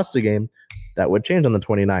not lost a game. That would change on the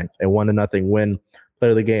 29th. A 1-0 win.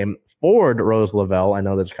 Player of the game, forward Rose Lavelle. I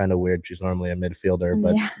know that's kind of weird. She's normally a midfielder,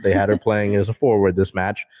 but they had her playing as a forward this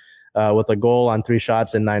match with a goal on 3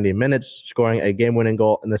 shots in 90 minutes, scoring a game-winning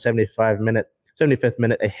goal in the 75th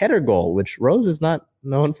minute, a header goal, which Rose is not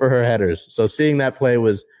known for her headers. So seeing that play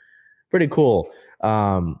was pretty cool.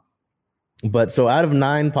 But so out of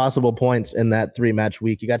 9 possible points in that 3-match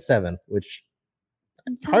week, you got 7, which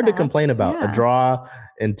hard to complain about. A draw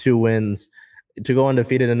and 2 wins. To go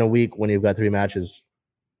undefeated in a week when you've got 3 matches,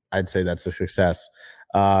 I'd say that's a success.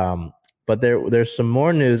 But there's some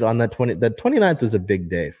more news on that. The 29th was a big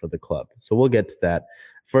day for the club, so we'll get to that.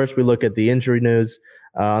 First, we look at the injury news.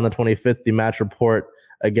 On the 25th, the match report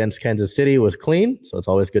against Kansas City was clean, so it's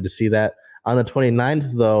always good to see that. On the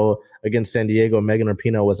 29th, though, against San Diego, Megan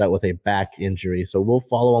Rapinoe was out with a back injury, so we'll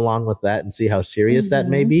follow along with that and see how serious that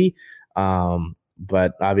may be.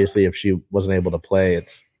 But obviously, if she wasn't able to play,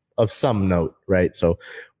 it's of some note, right? So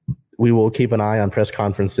we will keep an eye on press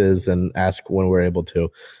conferences and ask when we're able to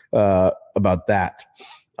about that.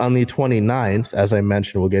 On the 29th, as I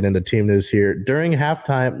mentioned, we'll get into team news here. During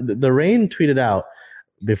halftime, the Reign tweeted out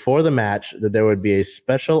before the match that there would be a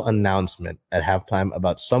special announcement at halftime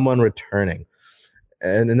about someone returning.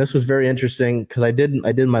 And this was very interesting because I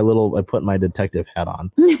put my detective hat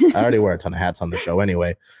on. I already wear a ton of hats on the show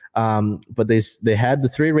anyway. But they had the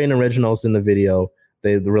 3 Reign originals in the video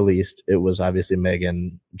they released. It was obviously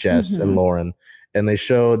Megan, Jess, and Lauren. And they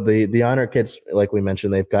showed the honor kits, like we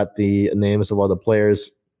mentioned. They've got the names of all the players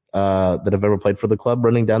that have ever played for the club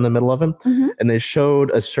running down the middle of them. And they showed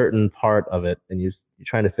a certain part of it. And you're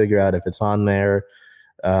trying to figure out if it's on there.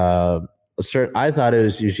 I thought it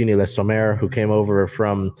was Eugénie Le Sommer, who came over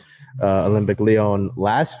from Olympique Lyon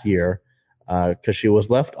last year because she was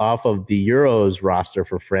left off of the Euros roster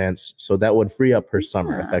for France. So that would free up her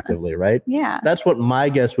summer effectively, right? Yeah. That's what my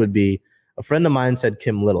guess would be. A friend of mine said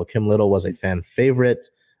Kim Little. Kim Little was a fan favorite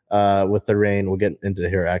with the Reign. We'll get into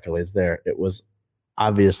her accolades there. It was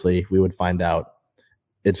obviously, we would find out,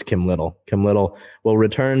 it's Kim Little. Kim Little will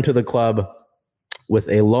return to the club with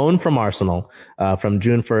a loan from Arsenal from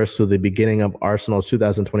June 1st to the beginning of Arsenal's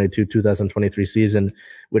 2022-2023 season,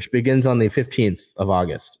 which begins on the 15th of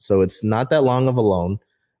August. So it's not that long of a loan.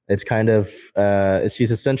 It's kind of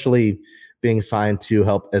she's essentially being signed to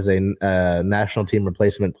help as a national team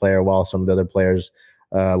replacement player, while some of the other players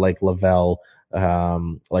like Lavelle,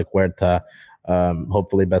 like Huerta,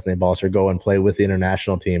 hopefully Bethany Balcer go and play with the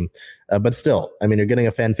international team. But still, I mean, you're getting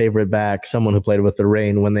a fan favorite back, someone who played with the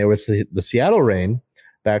Reign when they were the Seattle Reign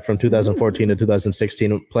back from 2014 to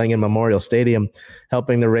 2016, playing in Memorial Stadium,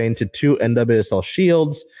 helping the Reign to 2 NWSL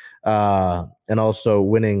Shields, and also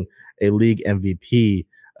winning a league MVP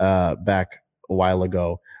back a while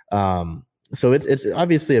ago. So it's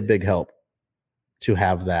obviously a big help to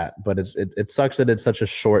have that, but it sucks that it's such a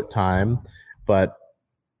short time. But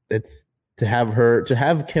it's to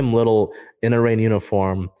have Kim Little in a Reign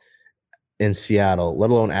uniform in Seattle, let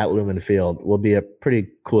alone at Lumen Field, will be a pretty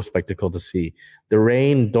cool spectacle to see. The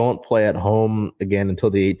Reign don't play at home again until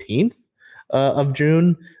the 18th of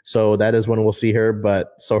June, so that is when we'll see her.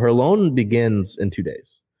 But so her loan begins in 2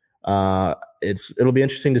 days. It'll be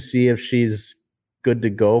interesting to see if she's good to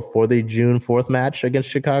go for the June 4th match against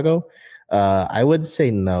Chicago. I would say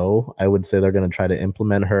no. I would say they're going to try to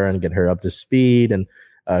implement her and get her up to speed and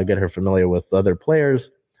get her familiar with other players.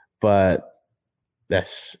 But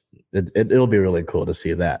it'll be really cool to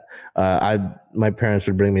see that. My parents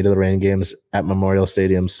would bring me to the Reign games at Memorial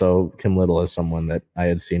Stadium, so Kim Little is someone that I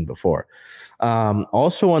had seen before.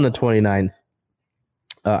 Also on the 29th,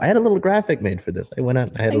 I had a little graphic made for this. I went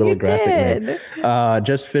out. I had a little graphic made.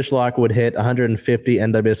 Jess Fishlock would hit 150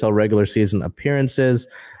 NWSL regular season appearances.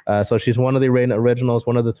 So she's one of the Reign originals,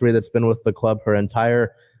 one of the 3 that's been with the club her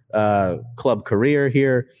entire club career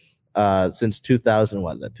here since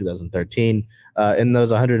 2013. In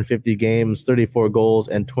those 150 games, 34 goals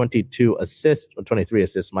and 23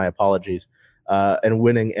 assists, my apologies, and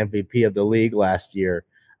winning MVP of the league last year.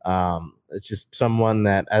 It's just someone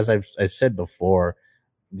that, as I've said before,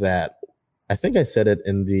 that I think I said it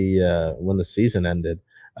in the when the season ended,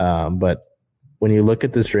 but when you look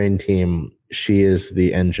at this Reign team, she is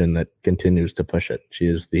the engine that continues to push it. She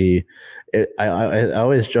is I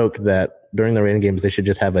always joke that during the Reign games, they should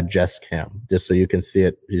just have a Jess cam, just so you can see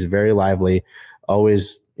it. She's very lively,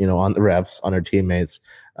 always, on the refs, on her teammates,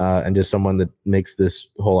 and just someone that makes this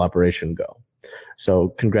whole operation go. So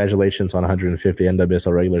congratulations on 150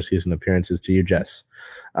 NWSL regular season appearances to you, Jess.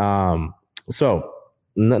 So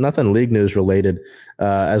nothing league news related.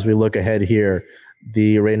 As we look ahead here,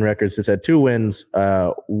 the Reign record sits at 2 wins,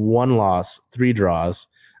 1 loss, 3 draws.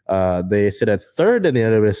 They sit at 3rd in the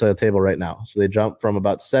NWSL table right now. So they jump from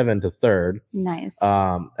about 7 to 3rd. Nice.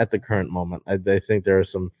 At the current moment. I think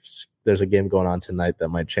there's a game going on tonight that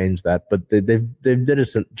might change that, but they've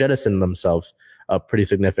jettisoned themselves pretty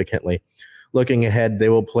significantly. Looking ahead, they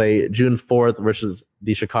will play June 4th versus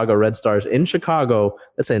the Chicago Red Stars in Chicago.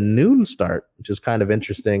 That's a noon start, which is kind of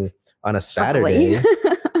interesting on a Saturday.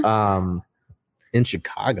 In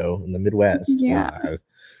Chicago, in the Midwest. Yeah.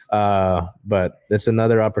 But it's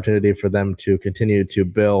another opportunity for them to continue to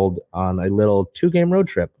build on a little 2-game road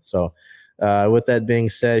trip. So with that being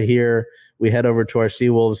said, here we head over to our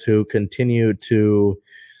Seawolves, who continue to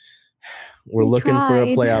we're looking for a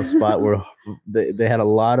playoff spot. They had a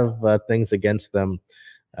lot of things against them.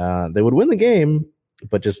 They would win the game,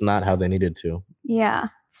 but just not how they needed to. Yeah.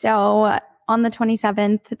 So on the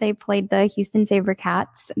 27th, they played the Houston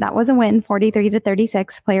SaberCats. That was a win,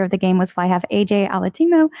 43-36. Player of the game was fly half AJ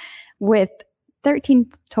Alatimo with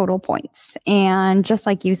 13 total points. And just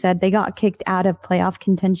like you said, they got kicked out of playoff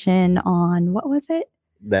contention on, what was it?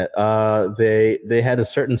 That they had a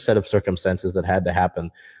certain set of circumstances that had to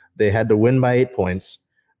happen. They had to win by 8 points.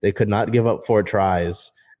 They could not give up 4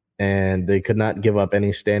 tries, and they could not give up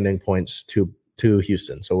any standing points to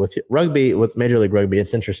Houston. So with Major League Rugby,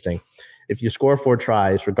 it's interesting. If you score 4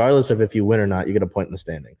 tries, regardless of if you win or not, you get a point in the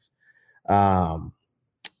standings.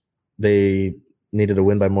 They needed to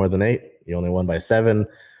win by more than 8. You only won by 7.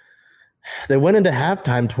 They went into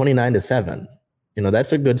halftime 29-7.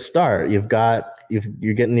 That's a good start. You're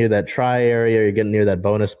getting near that try area. You're getting near that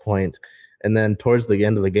bonus point. And then towards the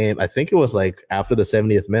end of the game, I think it was like after the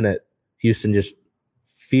 70th minute, Houston just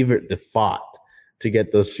fought to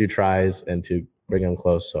get those 2 tries and to bring them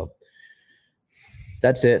close. So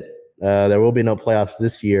that's it. There will be no playoffs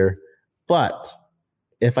this year. But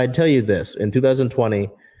if I tell you this, in 2020,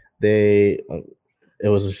 it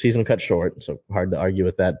was a season cut short, so hard to argue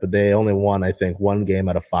with that. But they only won, I think, 1 game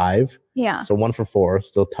out of 5. Yeah. So 1 for 4,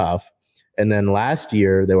 still tough. And then last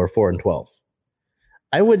year they were 4-12.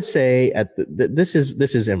 I would say this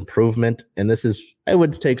is improvement, and I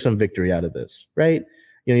would take some victory out of this, right?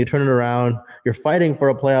 You turn it around. You're fighting for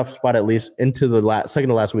a playoff spot at least into the second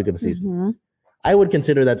to last week of the season. Mm-hmm. I would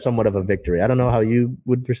consider that somewhat of a victory. I don't know how you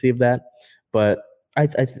would perceive that, but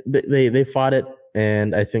they fought it,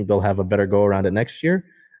 and I think they'll have a better go around it next year.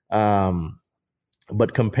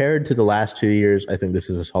 But compared to the last 2 years, I think this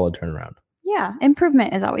is a solid turnaround. Yeah,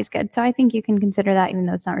 improvement is always good. So I think you can consider that, even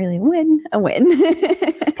though it's not really a win.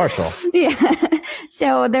 Partial. Yeah.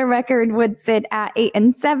 So their record would sit at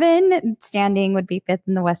 8-7. Standing would be 5th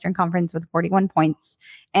in the Western Conference with 41 points.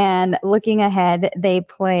 And looking ahead, they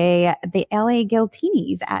play the LA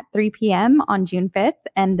Giltinis at 3 p.m. on June 5th.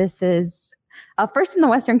 And this is a first in the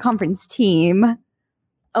Western Conference team,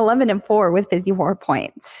 11-4 with 54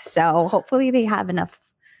 points. So hopefully they have enough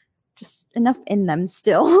in them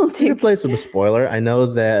still to play some spoiler. I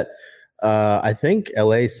know that I think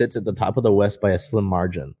LA sits at the top of the West by a slim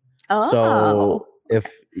margin. Oh. So if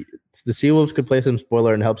the Seawolves could play some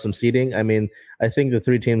spoiler and help some seeding, I mean, I think the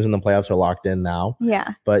 3 teams in the playoffs are locked in now.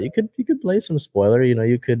 Yeah. But you could play some spoiler.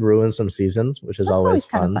 You could ruin some seasons, which is always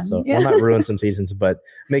fun. So yeah. Well, not ruin some seasons, but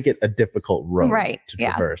make it a difficult road to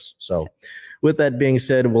traverse. So with that being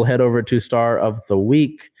said, we'll head over to Star of the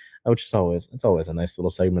Week, which is always a nice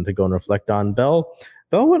little segment to go and reflect on. Belle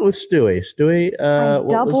went with Stewie. Stewie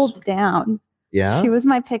doubled down. Yeah, she was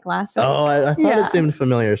my pick last week. Oh, I thought it seemed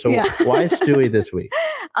familiar. So why Stewie this week?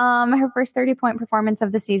 Her first 30-point performance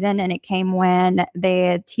of the season, and it came when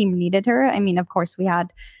the team needed her. I mean, of course, we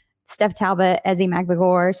had Steph Talbot, Ezi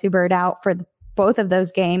Magbegor, Sue Bird out for both of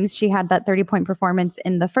those games. She had that 30-point performance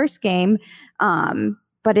in the first game.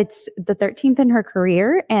 But it's the 13th in her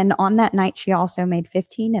career. And on that night, she also made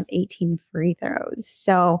 15 of 18 free throws.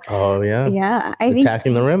 So, yeah, I think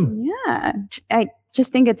attacking the rim. Yeah, I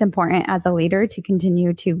just think it's important as a leader to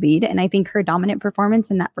continue to lead. And I think her dominant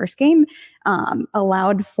performance in that first game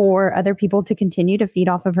allowed for other people to continue to feed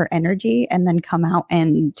off of her energy and then come out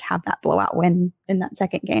and have that blowout win in that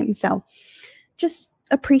second game. So just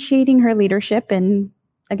appreciating her leadership. And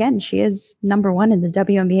again, she is number 1 in the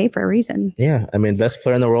WNBA for a reason. Yeah, I mean, best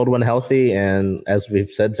player in the world when healthy. And as we've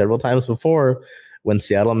said several times before, when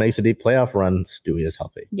Seattle makes a deep playoff run, Stewie is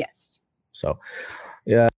healthy. Yes. So,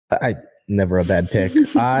 yeah, never a bad pick.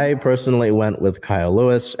 I personally went with Kyle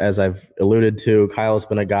Lewis. As I've alluded to, Kyle's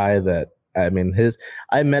been a guy that, I mean,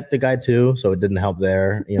 I met the guy too, so it didn't help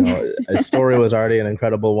there. His story was already an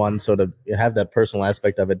incredible one. So to have that personal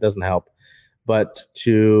aspect of it doesn't help. But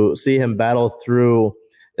to see him battle through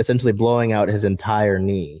essentially blowing out his entire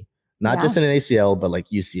knee, not just in an ACL, but like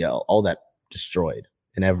UCL, all that destroyed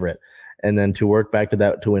in Everett. And then to work back to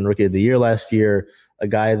that, to win Rookie of the Year last year, a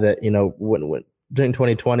guy that, when during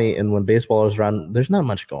 2020 and when baseball was around, there's not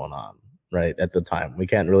much going on, right? At the time, we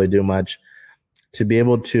can't really do much. To be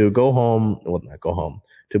able to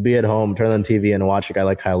to be at home, turn on TV and watch a guy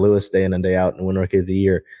like Kyle Lewis day in and day out and win Rookie of the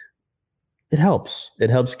Year, it helps. It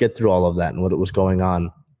helps get through all of that and what was going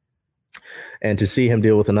on. And to see him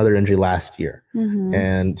deal with another injury last year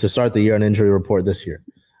and to start the year on injury report this year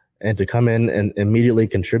and to come in and immediately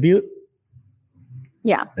contribute.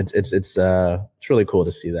 Yeah. It's really cool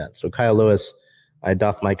to see that. So Kyle Lewis, I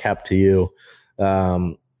doff my cap to you.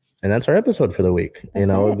 And that's our episode for the week.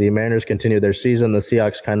 The Mariners continue their season. The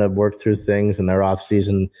Seahawks kind of work through things in their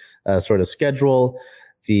off-season sort of schedule.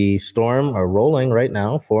 The Storm are rolling right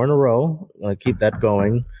now, 4 in a row. Keep that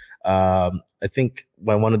going. I think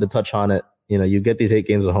I wanted to touch on it. You get these 8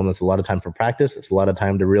 games at home. That's a lot of time for practice. It's a lot of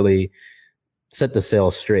time to really set the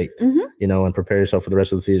sails straight, and prepare yourself for the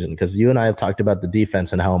rest of the season. Because you and I have talked about the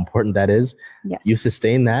defense and how important that is. Yes. You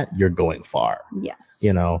sustain that, you're going far. Yes.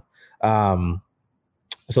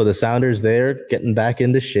 So the Sounders there getting back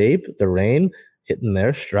into shape. The Reign hitting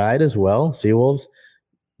their stride as well. Seawolves,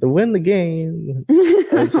 to win the game.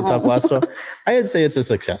 It's a tough loss. So I'd say it's a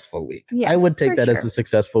successful week. Yeah, I would take that as a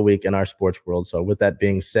successful week in our sports world. So with that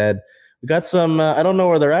being said, we got some, I don't know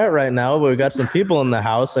where they're at right now, but we got some people in the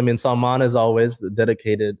house. I mean, Salman is always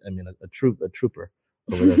dedicated. I mean, a trooper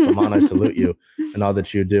over there. Salman, I salute you and all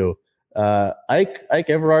that you do. Ike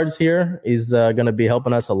Everard's here. He's going to be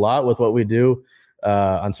helping us a lot with what we do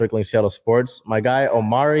on Circling Seattle Sports. My guy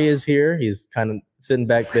Omari is here. He's kind of sitting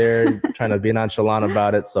back there trying to be nonchalant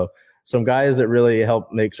about it. So some guys that really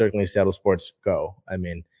help make Circling Seattle Sports go. I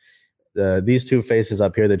mean, these 2 faces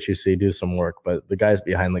up here that you see do some work, but the guys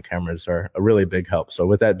behind the cameras are a really big help. So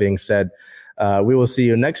with that being said, we will see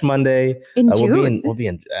you next Monday. In June. We'll be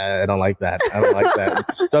in. I don't like that.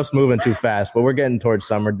 Stuff's moving too fast, but we're getting towards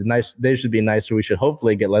summer. The days should be nicer. We should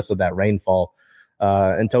hopefully get less of that rainfall.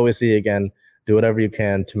 Until we see you again, do whatever you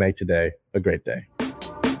can to make today a great day.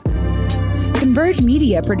 Converge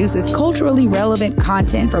Media produces culturally relevant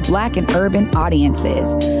content for Black and urban audiences.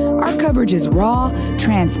 Our coverage is raw,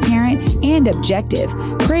 transparent, and objective,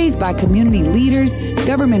 praised by community leaders,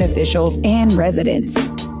 government officials, and residents.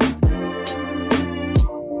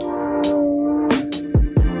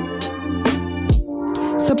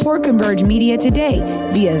 Support Converge Media today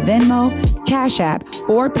via Venmo, Cash App,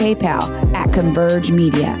 or PayPal at Converge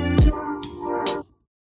Media.